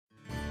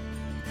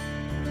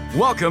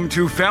Welcome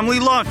to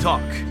Family Law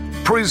Talk,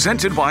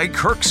 presented by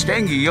Kirk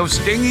Stange of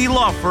Stange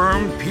Law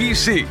Firm,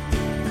 PC.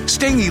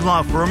 Stange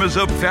Law Firm is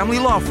a family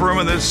law firm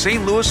in the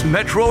St. Louis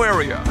metro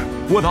area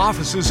with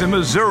offices in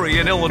Missouri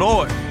and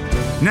Illinois.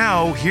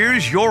 Now,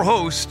 here's your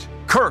host,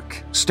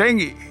 Kirk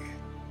Stange.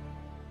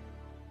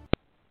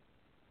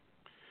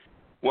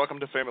 Welcome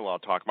to Family Law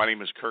Talk. My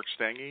name is Kirk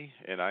Stange,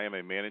 and I am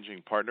a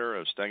managing partner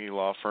of Stange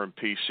Law Firm,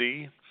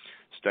 PC.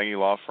 Stange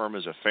Law Firm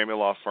is a family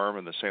law firm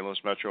in the St. Louis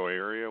metro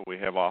area. We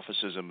have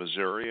offices in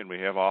Missouri, and we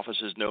have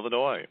offices in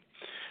Illinois.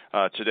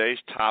 Today's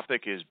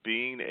topic is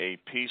being a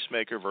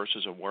peacemaker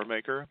versus a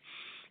warmaker.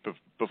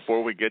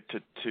 Before we get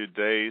to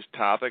today's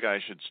topic, I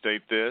should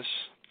state this.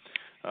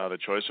 The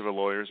choice of a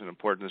lawyer is an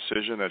important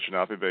decision that should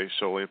not be based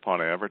solely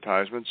upon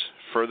advertisements.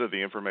 Further,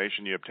 the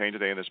information you obtain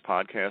today in this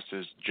podcast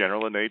is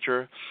general in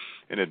nature,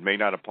 and it may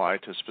not apply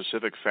to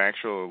specific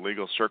factual or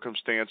legal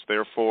circumstance.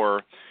 Therefore,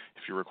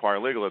 if you require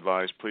legal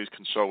advice, please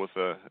consult with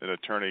an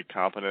attorney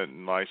competent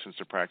and licensed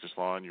to practice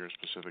law in your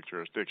specific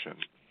jurisdiction.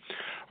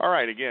 All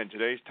right, again,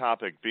 today's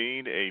topic,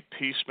 being a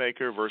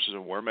peacemaker versus a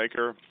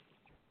warmaker.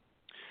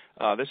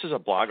 This is a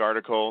blog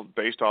article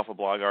based off a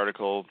blog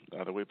article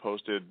that we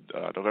posted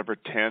November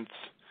 10th,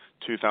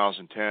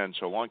 2010,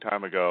 so a long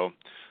time ago,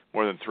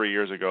 more than 3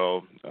 years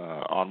ago,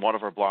 on one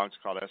of our blogs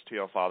called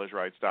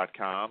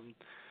stlfathersrights.com.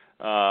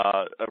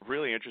 A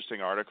really interesting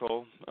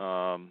article,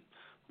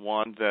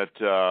 one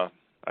that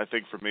I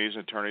think for me as an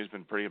attorney has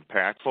been pretty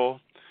impactful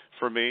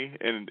for me.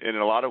 And in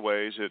a lot of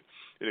ways, it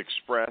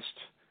expressed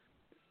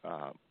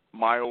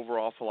my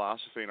overall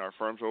philosophy and our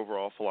firm's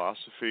overall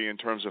philosophy in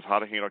terms of how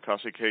to handle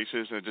custody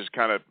cases, and it just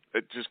kind of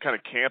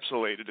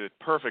encapsulated it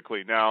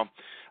perfectly. Now,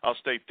 I'll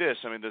state this: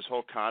 I mean, this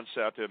whole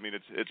concept. I mean,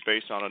 it's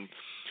based on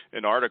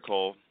an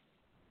article.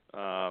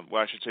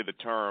 I should say the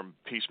term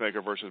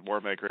peacemaker versus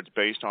warmaker. It's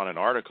based on an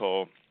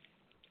article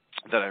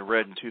that I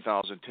read in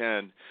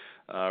 2010.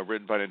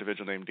 Written by an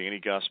individual named Danny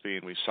Gusby,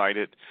 and we cite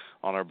it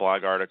on our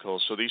blog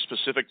article. So these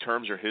specific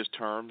terms are his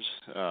terms.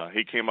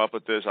 He came up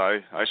with this.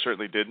 I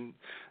certainly didn't.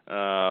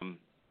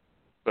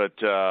 But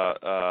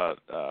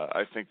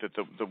I think that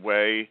the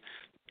way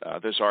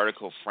this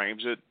article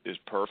frames it is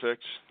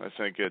perfect. I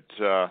think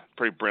it's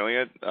pretty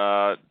brilliant,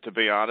 to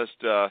be honest,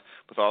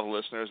 with all the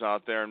listeners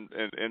out there. And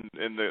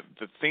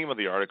the theme of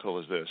the article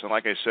is this. And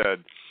like I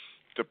said,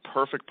 the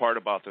perfect part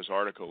about this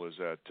article is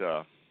that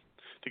I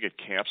think it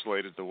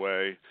encapsulated the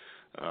way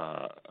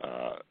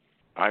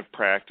I've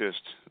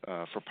practiced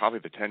for probably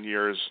the 10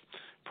 years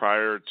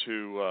prior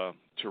to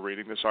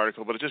reading this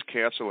article, but it just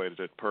encapsulated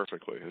it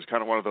perfectly. It's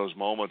kind of one of those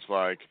moments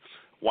like,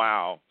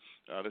 wow,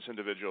 this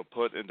individual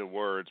put into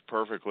words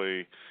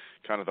perfectly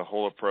kind of the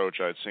whole approach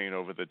I'd seen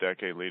over the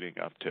decade leading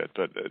up to it.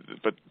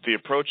 But the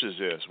approach is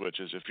this, which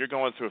is if you're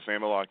going through a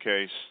family law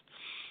case,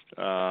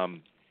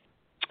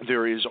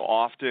 there is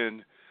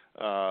often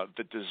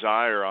the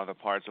desire on the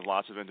parts of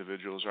lots of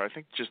individuals, or I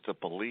think just the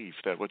belief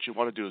that what you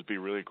want to do is be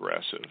really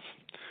aggressive.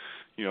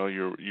 You know,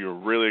 you're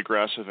really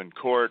aggressive in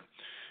court.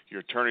 Your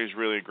attorney's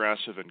really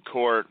aggressive in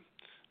court.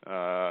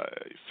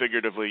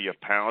 Figuratively, you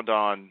pound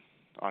on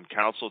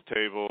counsel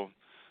table.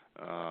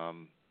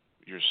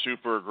 You're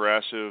super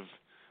aggressive.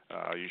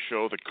 You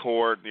show the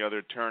court and the other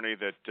attorney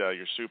that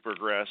you're super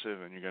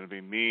aggressive and you're going to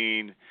be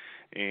mean,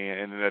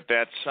 and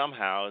that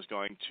somehow is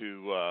going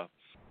to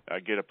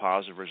get a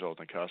positive result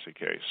in a custody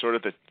case. Sort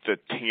of the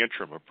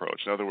tantrum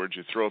approach. In other words,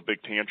 you throw a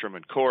big tantrum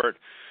in court,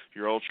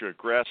 you're ultra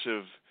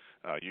aggressive,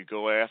 you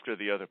go after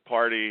the other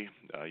party,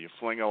 you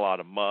fling a lot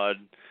of mud,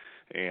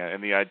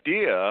 and the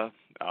idea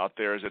out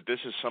there is that this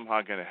is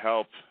somehow going to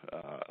help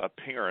a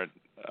parent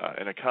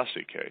in a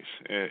custody case.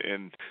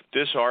 And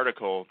this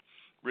article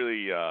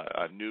really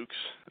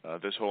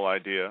nukes this whole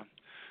idea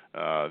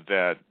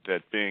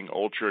that being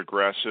ultra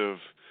aggressive,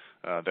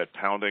 that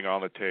pounding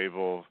on the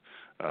table,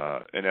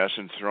 in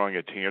essence, throwing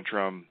a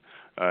tantrum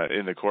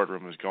in the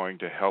courtroom is going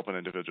to help an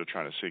individual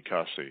trying to seek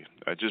custody.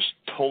 It just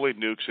totally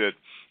nukes it.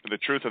 And the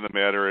truth of the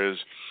matter is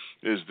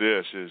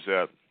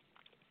that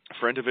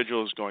for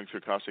individuals going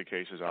through custody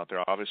cases out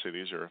there, obviously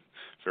these are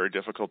very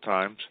difficult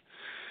times.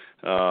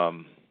 I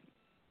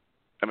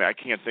mean, I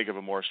can't think of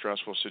a more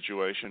stressful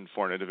situation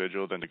for an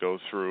individual than to go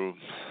through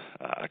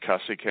a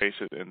custody case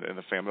in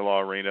the family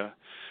law arena.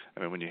 I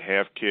mean, when you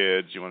have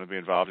kids, you want to be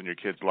involved in your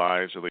kids'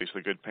 lives, at least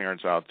the good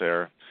parents out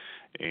there.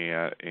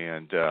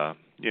 And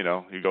you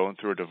know, you're going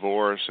through a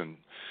divorce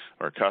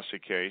or a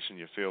custody case, and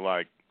you feel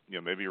like, you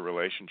know, maybe your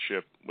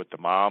relationship with the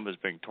mom is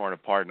being torn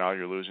apart. Now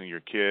you're losing your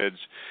kids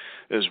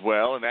as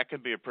well, and that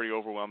can be a pretty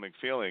overwhelming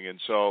feeling. And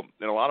so,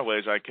 in a lot of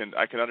ways, I can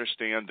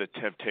understand the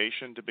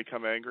temptation to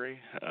become angry,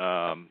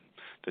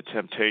 the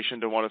temptation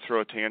to want to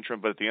throw a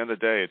tantrum. But at the end of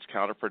the day, it's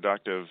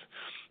counterproductive.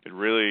 It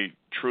really,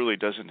 truly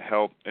doesn't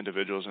help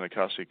individuals in a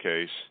custody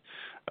case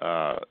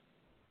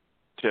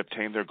to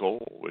obtain their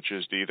goal, which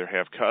is to either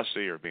have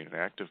custody or be an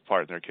active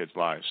part in their kids'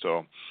 lives.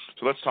 So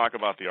let's talk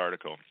about the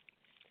article.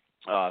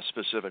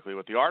 Specifically,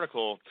 what the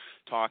article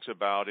talks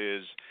about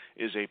is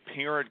a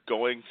parent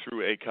going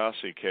through a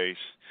custody case.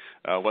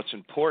 What's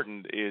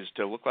important is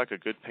to look like a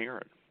good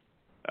parent.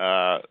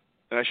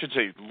 and I should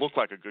say look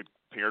like a good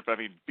parent, but I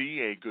mean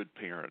be a good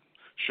parent.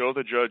 Show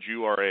the judge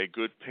you are a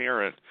good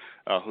parent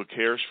who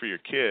cares for your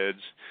kids,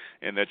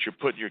 and that you're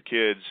putting your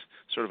kids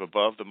sort of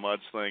above the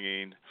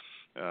mudslinging,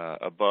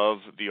 above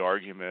the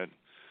argument,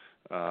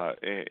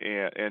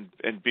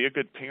 and be a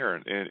good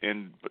parent.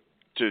 And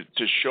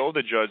to show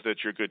the judge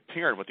that you're a good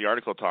parent, what the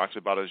article talks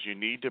about is you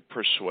need to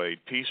persuade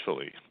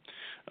peacefully.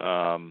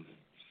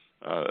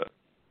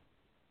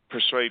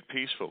 Persuade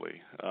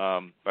peacefully.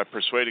 By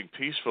persuading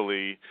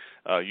peacefully,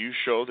 you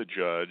show the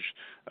judge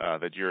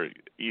that you're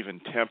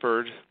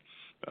even-tempered,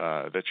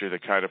 that you're the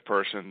kind of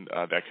person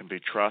that can be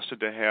trusted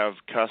to have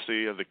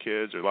custody of the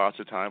kids or lots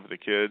of time with the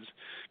kids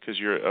because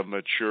you're a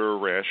mature,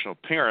 rational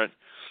parent.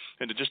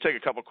 And to just take a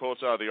couple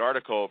quotes out of the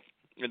article,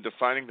 in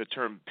defining the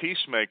term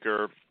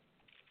peacemaker,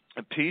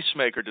 a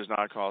peacemaker does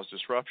not cause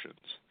disruptions.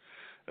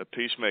 A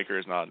peacemaker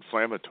is not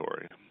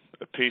inflammatory.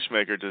 A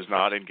peacemaker does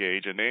not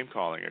engage in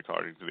name-calling,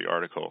 according to the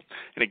article.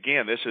 And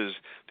again, this is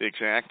the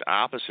exact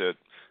opposite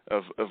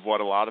of what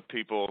a lot of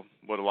people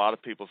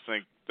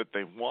think that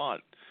they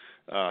want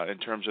in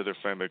terms of their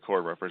family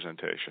court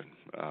representation.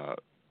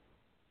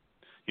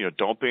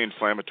 Don't be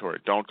inflammatory.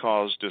 Don't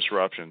cause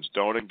disruptions.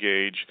 Don't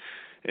engage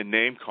in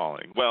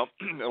name-calling. Well,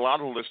 a lot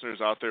of the listeners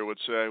out there would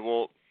say,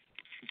 well,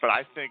 but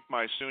I think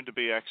my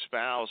soon-to-be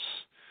ex-spouse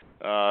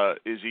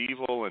is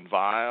evil and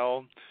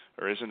vile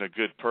or isn't a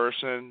good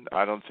person.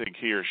 I don't think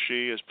he or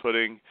she is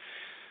putting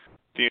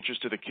the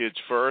interest of the kids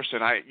first.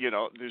 And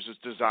there's this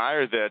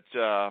desire that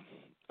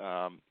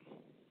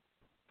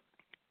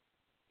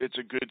it's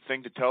a good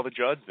thing to tell the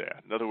judge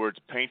that. In other words,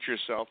 paint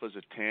yourself as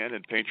a 10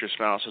 and paint your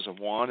spouse as a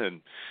 1,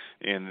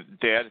 and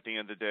dad at the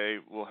end of the day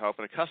will help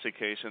in a custody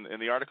case.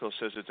 And the article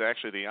says it's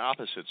actually the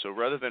opposite. So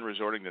rather than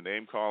resorting to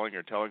name-calling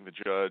or telling the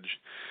judge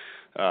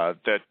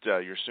that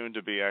your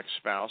soon-to-be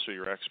ex-spouse or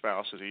your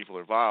ex-spouse is evil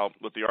or vile,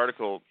 what the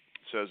article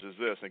says is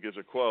this, and it gives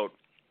a quote,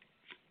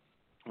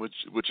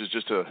 which is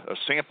just a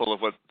sample of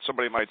what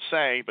somebody might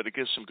say, but it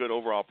gives some good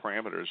overall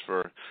parameters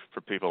for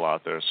people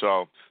out there.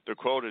 So the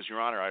quote is,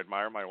 Your Honor, I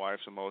admire my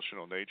wife's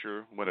emotional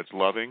nature when it's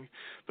loving,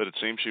 but it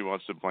seems she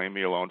wants to blame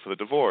me alone for the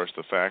divorce.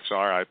 The facts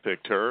are I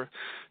picked her,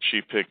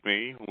 she picked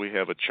me, we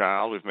have a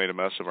child, we've made a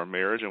mess of our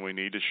marriage, and we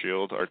need to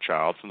shield our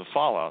child from the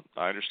fallout.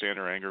 I understand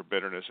her anger,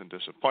 bitterness, and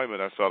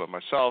disappointment. I felt it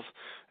myself,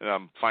 and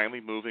I'm finally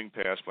moving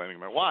past blaming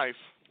my wife.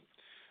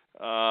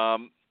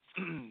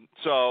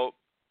 So,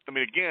 I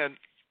mean, again,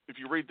 if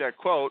you read that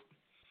quote,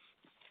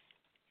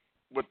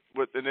 what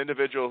an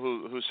individual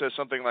who says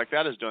something like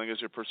that is doing is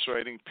they're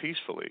persuading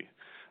peacefully.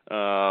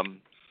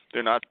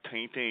 They're not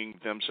painting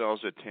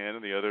themselves at 10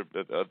 and the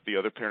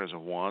other parent is a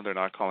 1. They're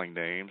not calling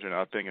names. They're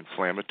not being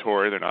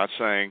inflammatory. They're not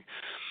saying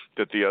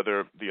that the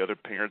other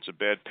parent's a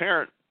bad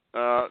parent.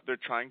 They're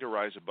trying to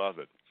rise above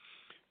it,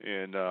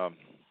 and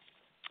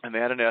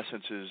that in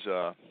essence is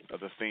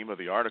the theme of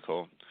the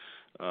article,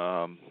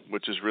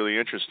 which is really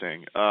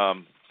interesting.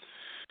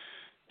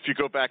 If you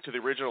go back to the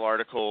original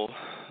article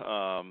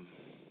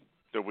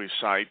that we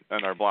cite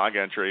in our blog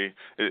entry,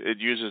 it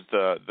uses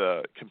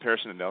the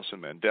comparison to Nelson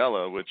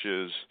Mandela, which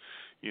is,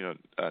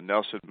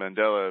 Nelson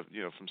Mandela,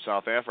 from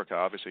South Africa.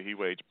 Obviously, he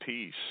waged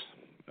peace.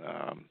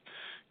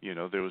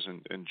 There was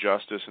an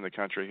injustice in the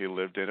country he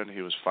lived in, and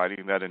he was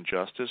fighting that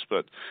injustice.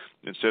 But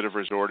instead of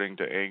resorting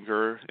to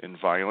anger and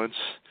violence,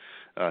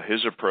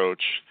 his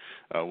approach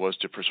was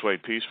to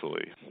persuade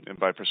peacefully. And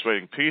by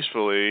persuading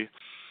peacefully,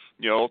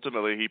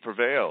 ultimately he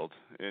prevailed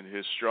in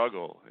his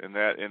struggle, and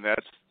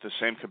that's the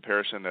same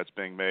comparison that's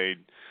being made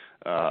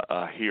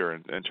here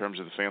in terms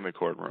of the family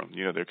courtroom.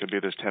 There could be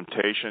this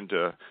temptation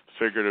to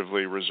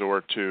figuratively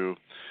resort to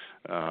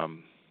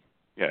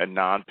a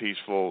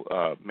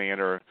non-peaceful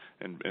manner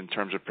in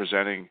terms of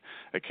presenting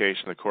a case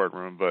in the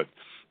courtroom, but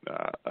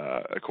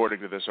according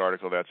to this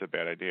article, that's a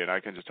bad idea. And I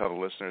can just tell the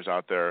listeners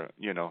out there,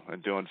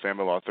 and doing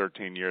family law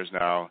 13 years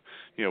now,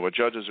 what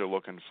judges are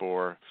looking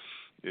for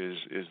is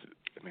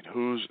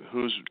who's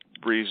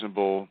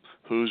reasonable,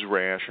 who's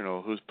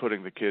rational, who's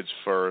putting the kids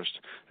first,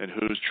 and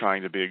who's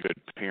trying to be a good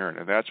parent.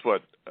 And that's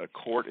what a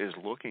court is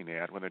looking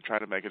at when they're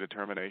trying to make a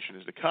determination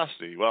as to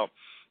custody. Well,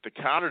 the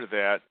counter to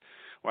that,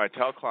 when I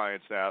tell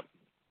clients that,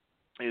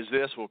 is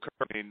this,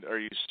 are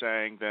you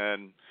saying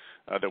then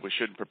that we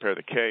shouldn't prepare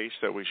the case,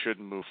 that we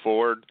shouldn't move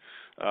forward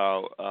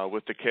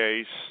with the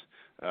case,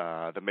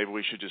 that maybe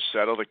we should just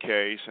settle the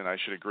case and I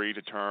should agree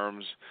to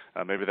terms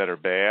maybe that are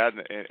bad?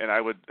 And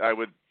I would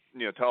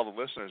tell the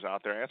listeners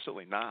out there,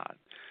 absolutely not.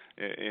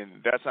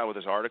 And that's not what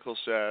this article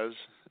says,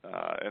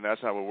 and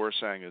that's not what we're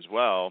saying as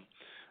well.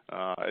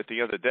 At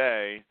the end of the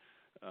day,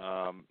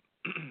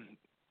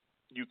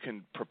 you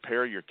can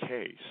prepare your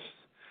case.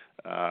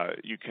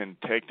 You can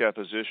take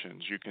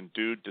depositions. You can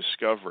do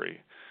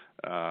discovery.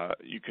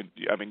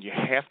 You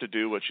have to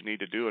do what you need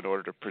to do in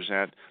order to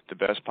present the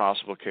best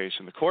possible case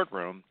in the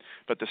courtroom.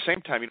 But at the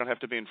same time, you don't have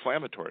to be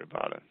inflammatory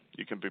about it.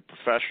 You can be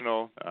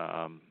professional.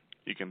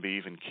 You can be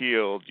even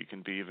keeled. You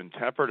can be even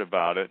tempered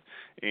about it,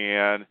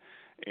 and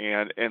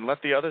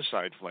let the other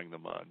side fling the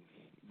mud.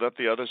 Let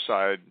the other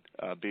side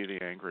be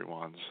the angry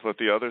ones. Let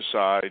the other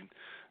side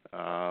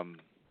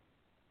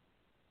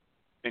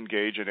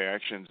engage in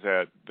actions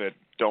that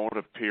don't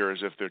appear as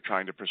if they're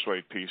trying to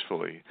persuade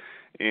peacefully.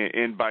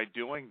 And by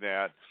doing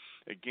that,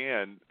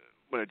 again,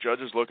 when a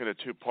judge is looking at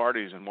two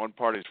parties and one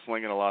party's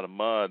flinging a lot of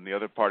mud and the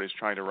other party's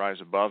trying to rise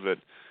above it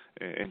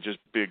and just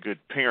be a good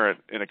parent,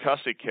 in a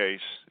custody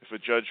case, if a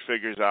judge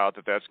figures out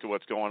that that's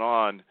what's going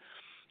on,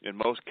 in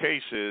most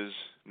cases,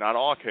 not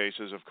all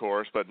cases, of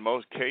course, but in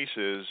most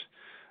cases,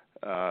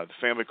 the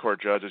family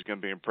court judge is going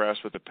to be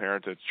impressed with the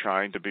parent that's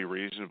trying to be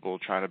reasonable,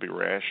 trying to be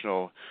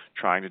rational,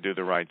 trying to do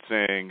the right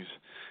things,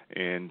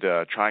 and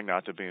trying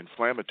not to be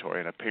inflammatory.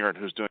 And a parent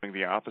who's doing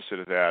the opposite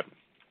of that,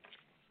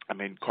 I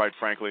mean, quite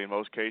frankly, in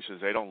most cases,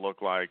 they don't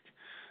look like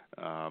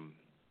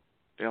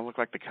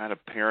the kind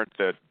of parent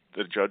that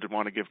the judge would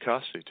want to give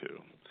custody to.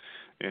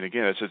 And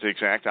again, it's the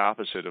exact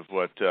opposite of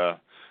what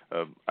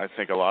I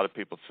think a lot of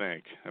people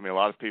think. I mean, a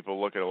lot of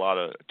people look at a lot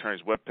of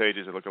attorneys' web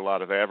pages, they look at a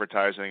lot of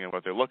advertising, and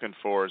what they're looking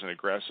for is an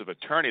aggressive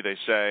attorney, they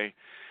say.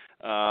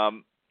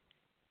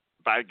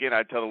 But again,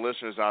 I tell the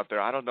listeners out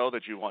there, I don't know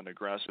that you want an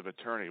aggressive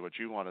attorney. What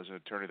you want is an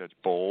attorney that's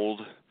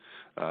bold,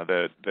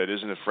 that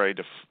isn't afraid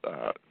to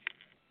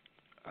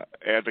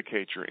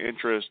advocate your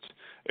interest,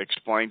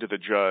 explain to the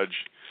judge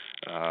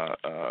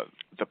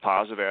the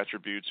positive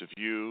attributes of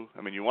you.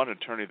 I mean, you want an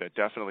attorney that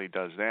definitely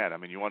does that. I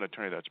mean, you want an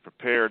attorney that's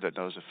prepared, that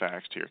knows the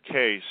facts to your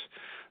case,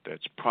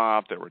 that's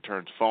prompt, that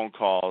returns phone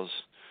calls,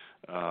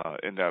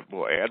 and that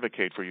will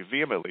advocate for you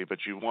vehemently. But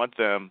you want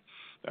them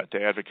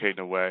to advocate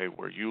in a way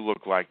where you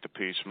look like the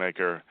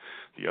peacemaker,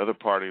 the other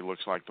party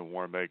looks like the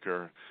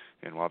warmaker,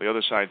 and while the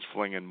other side's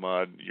flinging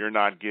mud, you're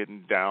not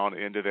getting down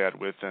into that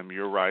with them.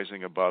 You're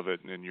rising above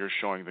it, and you're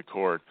showing the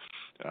court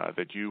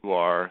that you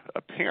are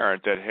a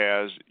parent that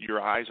has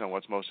your eyes on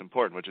what's most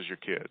important, which is your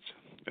kids.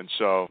 And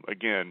so,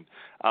 again,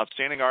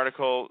 outstanding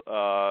article.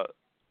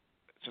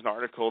 It's an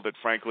article that,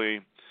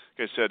 frankly,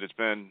 like I said, it's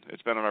been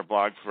on our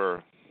blog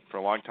for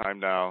a long time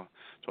now.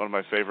 It's one of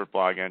my favorite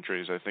blog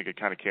entries. I think it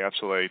kind of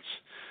encapsulates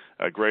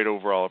a great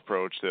overall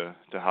approach to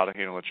how to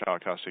handle a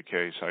child custody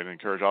case. I'd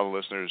encourage all the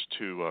listeners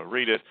to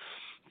read it.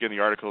 Again, the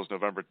article is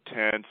November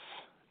 10th,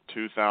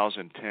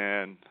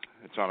 2010.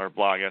 It's on our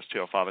blog,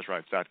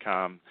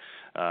 stlfathersrights.com.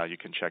 You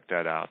can check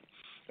that out.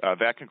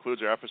 That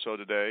concludes our episode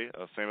today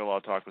of Family Law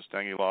Talk with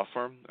Stange Law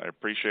Firm. I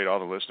appreciate all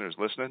the listeners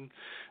listening,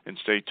 and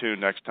stay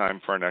tuned next time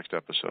for our next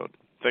episode.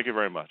 Thank you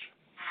very much.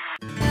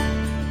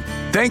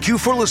 Thank you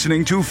for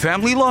listening to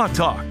Family Law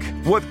Talk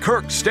with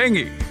Kirk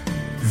Stange.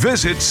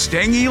 Visit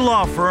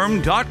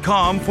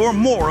StangeLawFirm.com for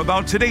more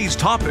about today's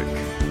topic,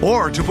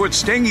 or to put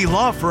Stange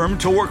Law Firm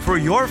to work for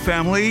your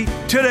family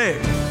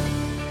today.